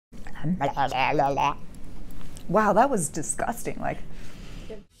Wow, that was disgusting. Like,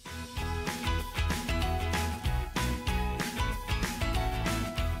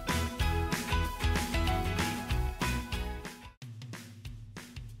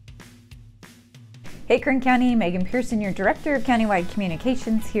 hey Kern County, Megan Pearson, your Director of Countywide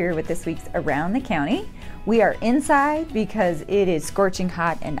Communications, here with this week's Around the County. We are inside because it is scorching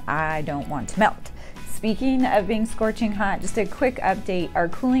hot and I don't want to melt. Speaking of being scorching hot, just a quick update. Our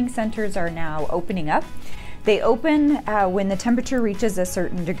cooling centers are now opening up. They open when the temperature reaches a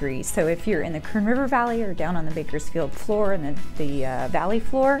certain degree. So if you're in the Kern River Valley or down on the Bakersfield floor and the valley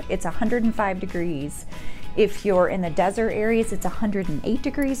floor, it's 105 degrees. If you're in the desert areas, it's 108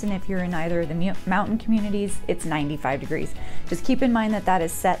 degrees, and if you're in either of the mountain communities, it's 95 degrees. Just keep in mind that that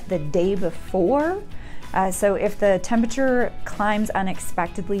is set the day before. So if the temperature climbs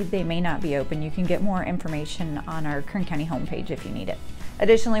unexpectedly, they may not be open. You can get more information on our Kern County homepage if you need it.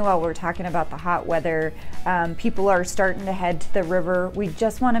 Additionally, while we're talking about the hot weather, people are starting to head to the river. We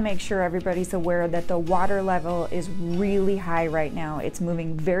just want to make sure everybody's aware that the water level is really high right now. It's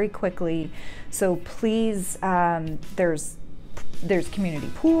moving very quickly. So please, there's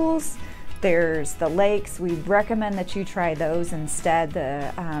community pools, there's the lakes. We recommend that you try those instead.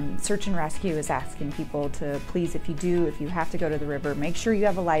 The search and rescue is asking people to please, if you have to go to the river, make sure you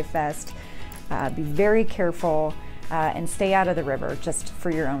have a life vest, be very careful, and stay out of the river just for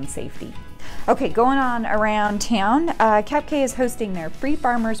your own safety. Okay, going on around town, Cap K is hosting their free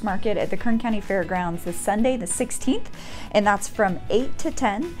farmers market at the Kern County Fairgrounds this Sunday, the 16th, and that's from 8 to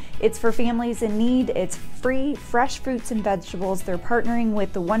 10. It's for families in need. It's free, fresh fruits and vegetables. They're partnering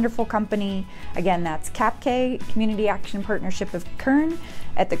with the wonderful company, again, that's Cap K, Community Action Partnership of Kern,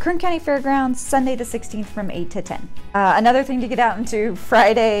 at the Kern County Fairgrounds, Sunday the 16th from 8 to 10. Another thing to get out into,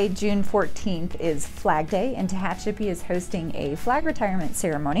 Friday, June 14th is Flag Day, and Tehachapi is hosting a flag retirement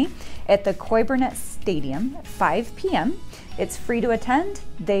ceremony at the Coyburnet Stadium at 5 p.m. It's free to attend.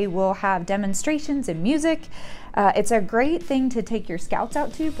 They will have demonstrations and music. It's a great thing to take your scouts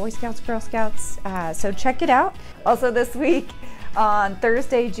out to, Boy Scouts, Girl Scouts, so check it out. Also this week, on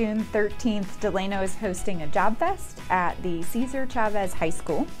Thursday, June 13th, Delano is hosting a job fest at the Cesar Chavez High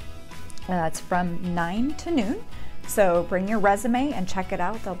School. It's from 9 to noon. So bring your resume and check it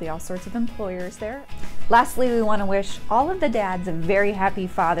out. There'll be all sorts of employers there. Lastly, we want to wish all of the dads a very happy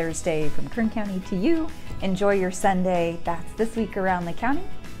Father's Day from Kern County to you. Enjoy your Sunday. That's this week Around the County.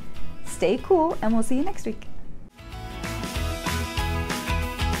 Stay cool, and we'll see you next week.